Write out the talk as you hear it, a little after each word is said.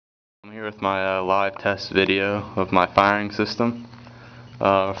I'm here with my live test video of my firing system.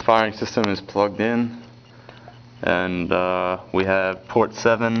 Firing system is plugged in, and we have port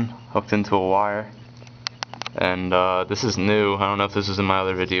 7 hooked into a wire. And this is new. I don't know if this was in my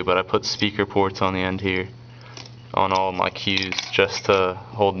other video, but I put speaker ports on the end here on all of my cues just to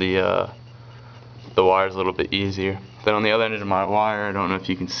hold the wires a little bit easier. Then on the other end of my wire, I don't know if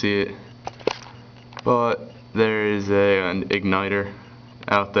you can see it, but there is an igniter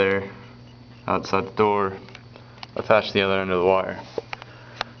out there outside the door attached to the other end of the wire.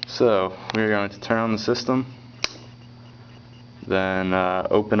 So we're going to turn on the system, then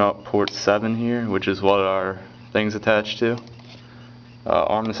open up port 7 here, which is what our thing's attached to.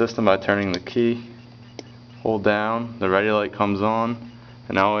 Arm the system by turning the key, hold down, the ready light comes on,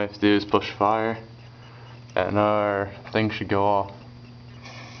 and now all we have to do is push fire and our thing should go off.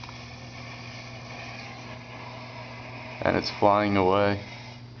 And it's flying away.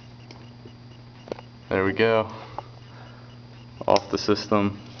 There we go. Off the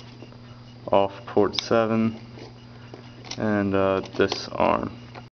system, off port 7, and disarm.